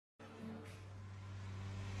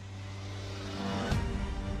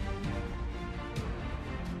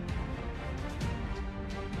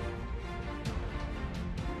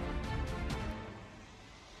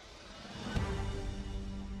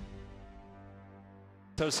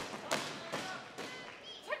Now,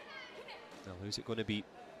 who's it going to be?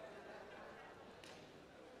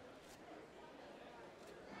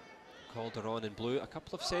 Calderon in blue, a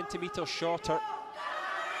couple of centimetres shorter.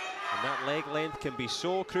 And that leg length can be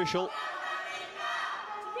so crucial.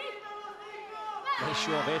 Nice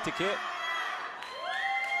show of etiquette.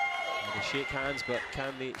 And they shake hands, but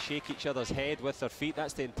can they shake each other's head with their feet?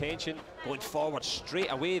 That's the intention. Going forward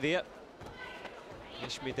straight away there.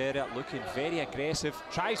 ESME Derya looking very aggressive.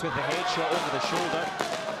 Tries with the headshot over the shoulder.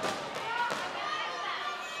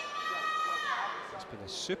 It's been a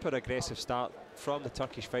super aggressive start from the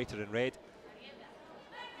Turkish fighter in red.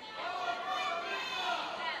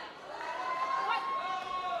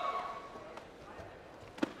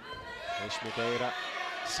 ESME Derya,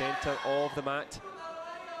 centre of the mat.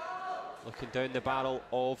 Looking down the barrel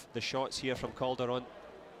of the shots here from Calderon.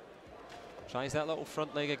 Tries that little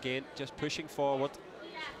front leg again, just pushing forward.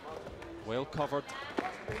 Well covered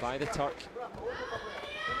by the Turk.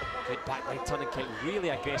 Good back leg turning kick, really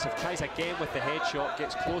aggressive. Tries again with the headshot,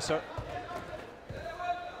 gets closer.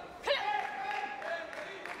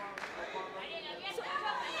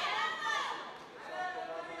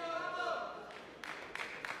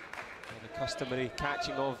 And the customary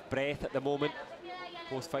catching of breath at the moment.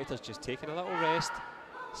 Both fighters just taking a little rest,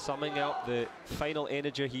 summing up the final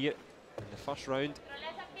energy here in the first round.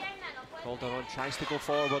 Calderon tries to go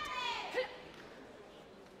forward.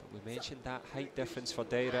 But we mentioned that height difference for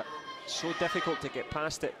Derya. So difficult to get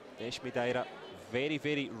past it. ESME Derya, very,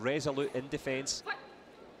 very resolute in defence.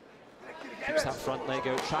 Keeps that front leg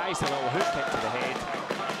out, tries the little hook kick to the head.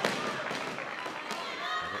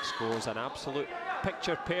 And it scores an absolute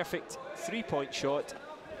picture-perfect three-point shot.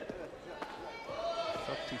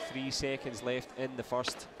 33 seconds left in the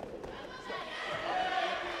first.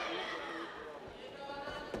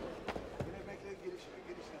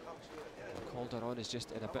 Calderon is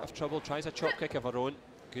just in a bit of trouble, tries a chop kick of her own.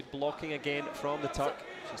 Good blocking again from the Turk.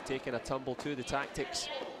 She's taken a tumble to the tactics.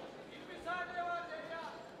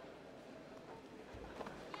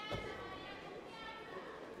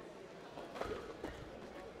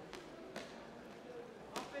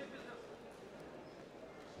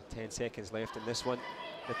 So 10 seconds left in this one.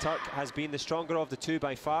 The Turk has been the stronger of the two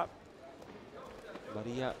by far.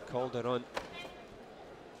 Maria Calderon.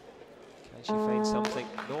 Can she find something?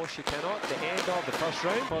 No, she cannot. The end of the first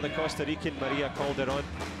round for the Costa Rican Maria Calderon.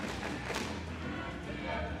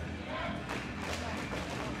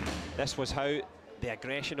 This was how the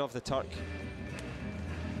aggression of the Turk.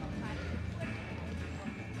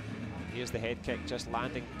 Here's the head kick, just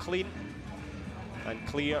landing clean and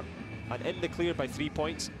clear. And in the clear by 3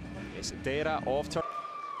 points. It's Derya of Turkey.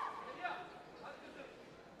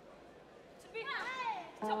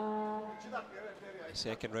 The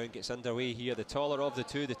second round gets underway here. The taller of the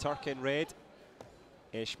two, the Turk in red,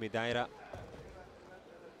 ESME Derya.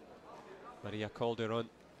 Maria Calderon.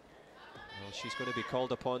 Well, she's going to be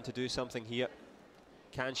called upon to do something here.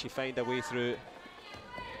 Can she find a way through?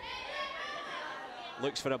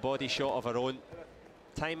 Looks for a body shot of her own.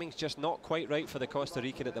 Timing's just not quite right for the Costa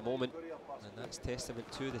Rican at the moment, and that's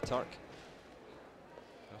testament to the Turk.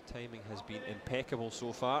 Her timing has been impeccable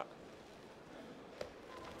so far.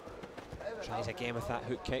 Tries again with that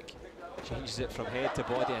hook kick, changes it from head to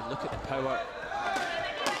body, and look at the power.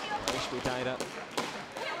 ESME Derya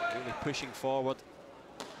really pushing forward,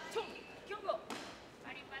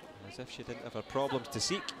 as if she didn't have her problems to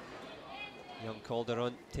seek. Young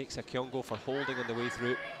Calderon takes a kyongo for holding on the way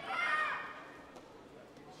through.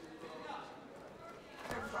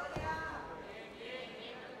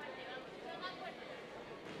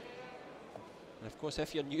 And of course,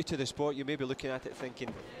 if you're new to the sport, you may be looking at it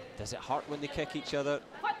thinking, does it hurt when they kick each other?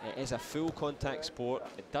 It is a full contact sport.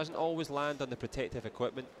 It doesn't always land on the protective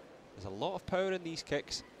equipment. There's a lot of power in these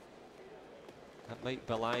kicks. That might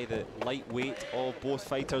belie the light weight of both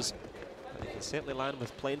fighters, but they can certainly land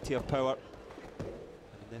with plenty of power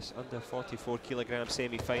in this under 44 kilogram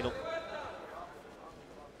semi-final.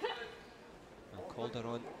 And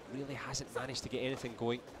Calderon really hasn't managed to get anything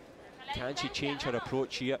going. Can she change her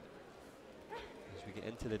approach here as we get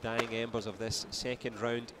into the dying embers of this second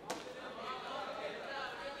round?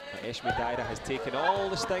 But ESME Derya has taken all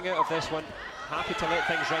the sting out of this one. Happy to let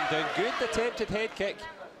things run down. Good attempted head kick.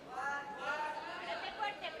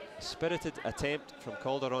 Spirited attempt from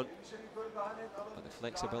Calderon, but the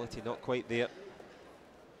flexibility not quite there.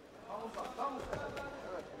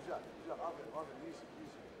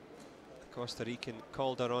 The Costa Rican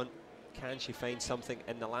Calderon, can she find something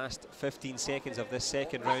in the last 15 seconds of this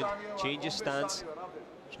second round? Changes stance,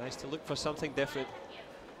 tries to look for something different.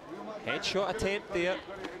 Headshot attempt there,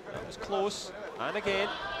 that was close, and again.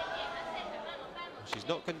 She's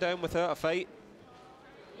not gone down without a fight.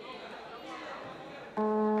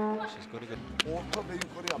 She's going to go.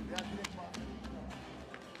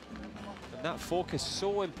 And that focus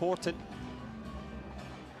so important.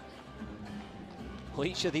 Well,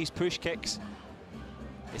 each of these push kicks,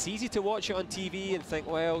 it's easy to watch it on TV and think,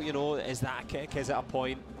 well, you know, is that a kick? Is it a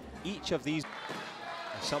point? Each of these,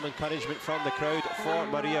 some encouragement from the crowd for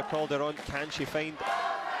Maria Calderon. Can she find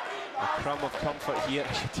a crumb of comfort here?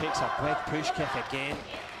 She takes a big push kick again.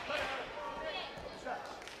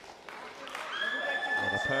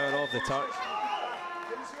 And the power of the Turk,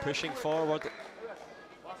 pushing forward.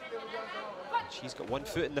 And she's got one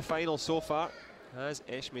foot in the final so far, has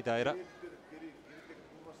ESME Derya.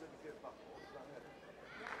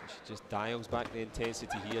 She just dials back the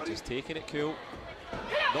intensity here, just taking it cool.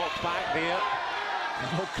 Knocked back there.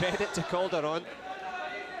 No credit to Calderon.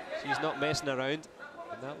 She's not messing around.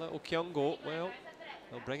 And that little Kyungo, well,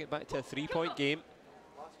 they'll bring it back to a 3-point game.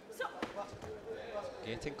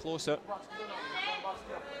 Getting closer.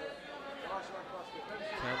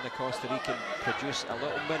 Can the Costa Rican produce a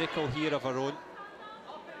little miracle here of her own?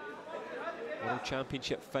 World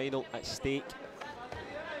Championship final at stake.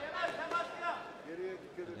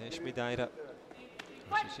 And ESME Derya,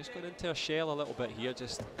 she's just gone into her shell a little bit here,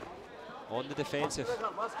 just on the defensive. Good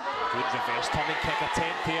reverse turning kick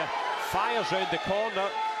attempt here. Fires round the corner.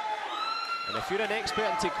 And if you're an expert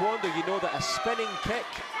in Taekwondo, you know that a spinning kick,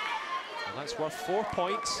 well, that's worth 4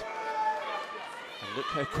 points. And look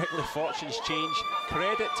how quickly fortunes change.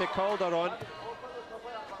 Credit to Calderon.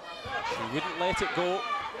 She wouldn't let it go.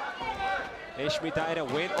 ESME Derya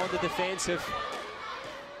went on the defensive.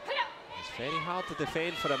 It's very hard to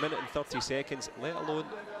defend for 1 minute and 30 seconds, let alone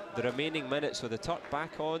the remaining minute. So the Turk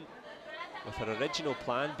back on with her original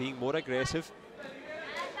plan, being more aggressive.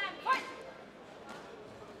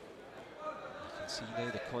 You can see now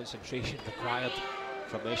the concentration required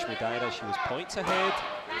from ESME Derya. She was points ahead.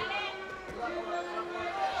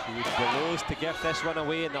 She would be loath to give this one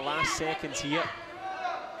away in the last seconds here.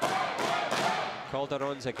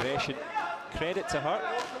 Calderon's aggression, credit to her.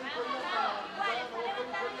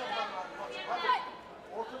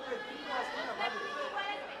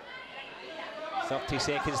 30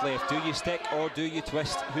 seconds left. Do you stick or do you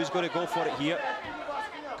twist? Who's going to go for it here?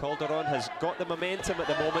 Calderon has got the momentum at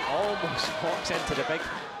the moment. Almost walks into the big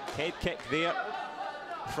head kick there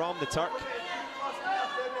from the Turk.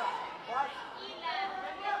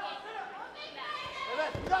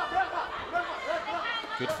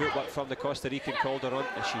 Good footwork from the Costa Rican Calderon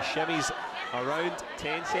as she shimmies around.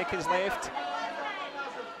 10 seconds left.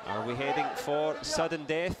 Are we heading for sudden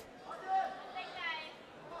death?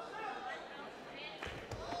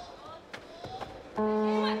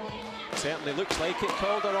 Certainly looks like it.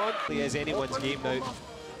 Calderon is anyone's game now. And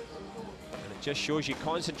it just shows you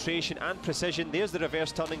concentration and precision. There's the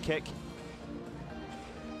reverse turning kick.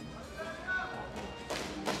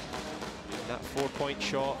 And that 4-point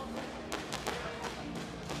shot.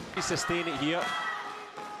 We sustain it here.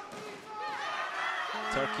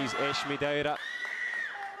 Turkey's ESME Derya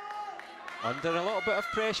under a little bit of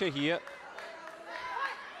pressure here.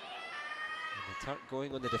 And the Turk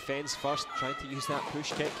going on the defence first, trying to use that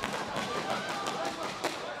push kick.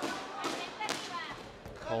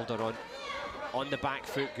 Calderon on the back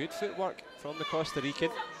foot. Good footwork from the Costa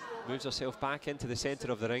Rican. Moves herself back into the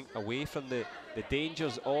centre of the ring, away from the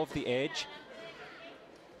dangers of the edge.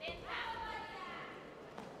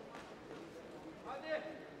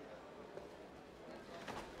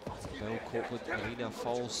 Bill Copeland Arena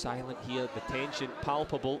falls silent here. The tension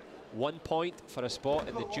palpable. 1 point for a spot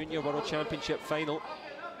in the Junior World Championship final.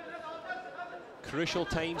 Crucial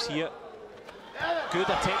times here. Good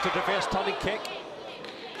attempted reverse turning kick.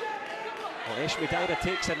 Well, ESME Derya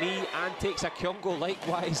takes a knee and takes a Kyungo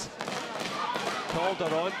likewise.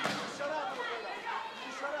 Calderon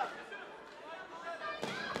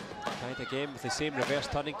tried again with the same reverse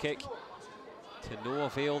turning kick, to no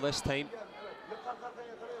avail this time.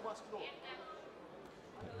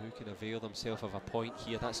 But who can avail themselves of a point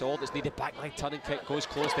here? That's all that's needed. Back leg turning kick goes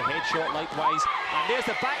close to headshot likewise. And there's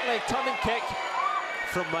the back leg turning kick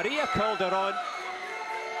from Maria Calderon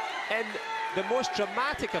in the most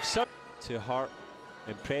dramatic of some to her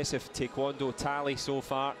impressive Taekwondo tally so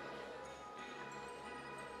far.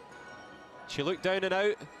 She looked down and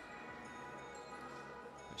out. And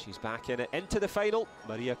she's back in it into the final.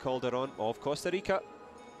 Maria Calderon of Costa Rica.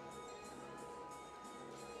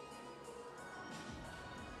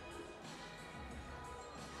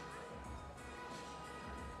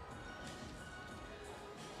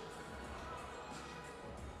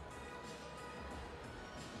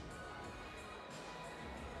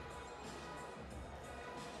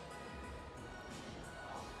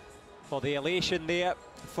 Well, the elation there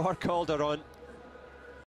for Calderon.